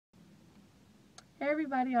Hey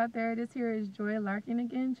everybody out there, this here is Joy Larkin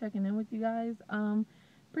again, checking in with you guys.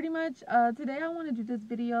 Pretty much today I want to do this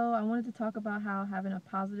video. I wanted to talk about how having a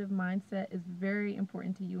positive mindset is very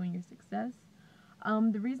important to you and your success.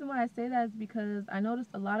 The reason why I say that is because I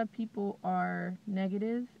noticed a lot of people are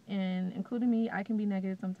negative, and including me, I can be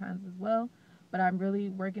negative sometimes as well, but I'm really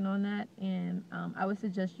working on that, and I would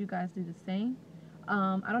suggest you guys do the same.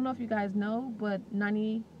 I don't know if you guys know, but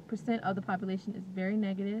 90% of the population is very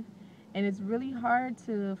negative, and it's really hard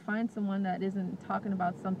to find someone that isn't talking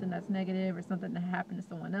about something that's negative or something that happened to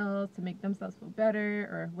someone else to make themselves feel better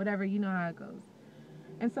or whatever. You know how it goes.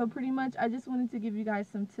 And so pretty much I just wanted to give you guys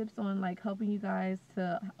some tips on like helping you guys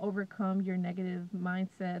to overcome your negative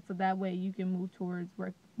mindset so that way you can move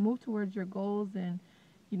towards your goals, and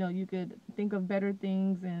you could think of better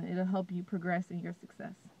things and it'll help you progress in your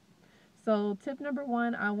success. So tip number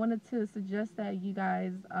one, I wanted to suggest that you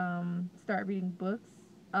guys start reading books.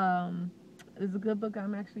 There's a good book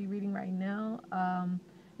I'm actually reading right now.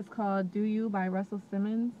 It's called Do You by Russell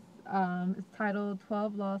Simmons. It's titled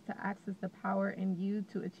 12 Laws to Access the Power in You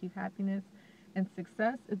to Achieve Happiness and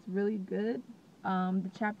Success. It's really good.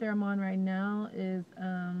 The chapter I'm on right now is,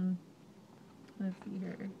 let's see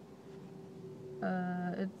here,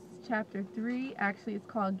 it's chapter 3. Actually, it's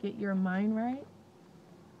called Get Your Mind Right,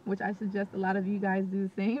 which I suggest a lot of you guys do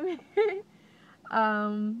the same.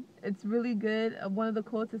 It's really good. One of the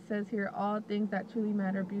quotes, it says here, all things that truly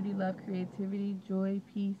matter, beauty, love, creativity, joy,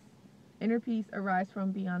 peace, inner peace arise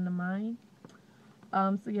from beyond the mind.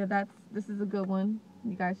 So yeah, this is a good one.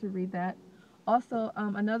 You guys should read that. Also,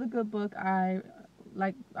 another good book I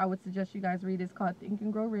would suggest you guys read is called Think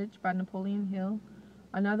and Grow Rich by Napoleon Hill.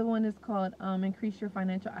 Another one is called Increase Your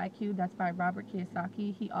Financial IQ. That's by Robert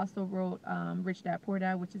Kiyosaki. He also wrote Rich Dad Poor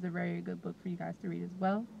Dad, which is a very good book for you guys to read as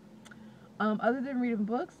well. Other than reading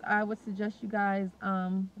books, I would suggest you guys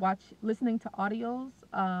listening to audios,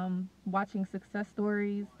 watching success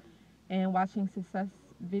stories, and watching success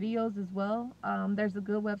videos as well. There's a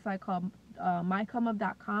good website called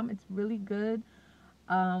mycomeup.com. It's really good.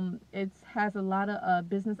 It has a lot of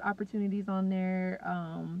business opportunities on there,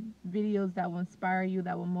 videos that will inspire you,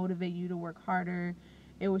 that will motivate you to work harder.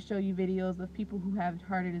 It will show you videos of people who have it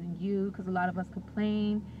harder than you, because a lot of us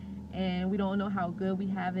complain and we don't know how good we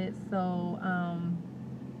have it. So,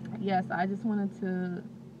 yes, I just wanted to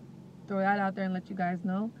throw that out there and let you guys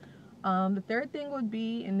know. The third thing would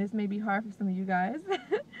be, and this may be hard for some of you guys,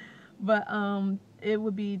 but it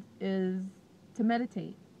would be is to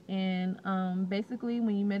meditate. And basically,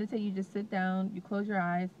 when you meditate, you just sit down, you close your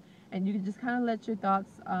eyes, and you can just kind of let your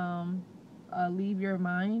thoughts leave your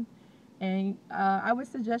mind. And I would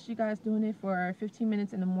suggest you guys doing it for 15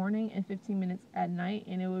 minutes in the morning and 15 minutes at night,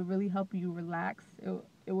 and it will really help you relax.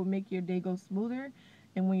 It will make your day go smoother,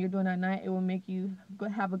 and when you're doing that at night, it will make you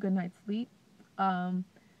have a good night's sleep. Um,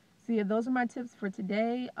 so yeah, those are my tips for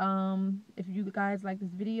today. If you guys like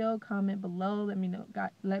this video, comment below. Let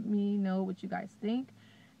me know what you guys think.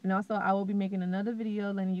 And also, I will be making another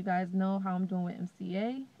video letting you guys know how I'm doing with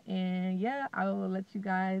MCA. And yeah, I will let you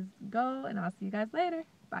guys go, and I'll see you guys later.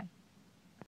 Bye.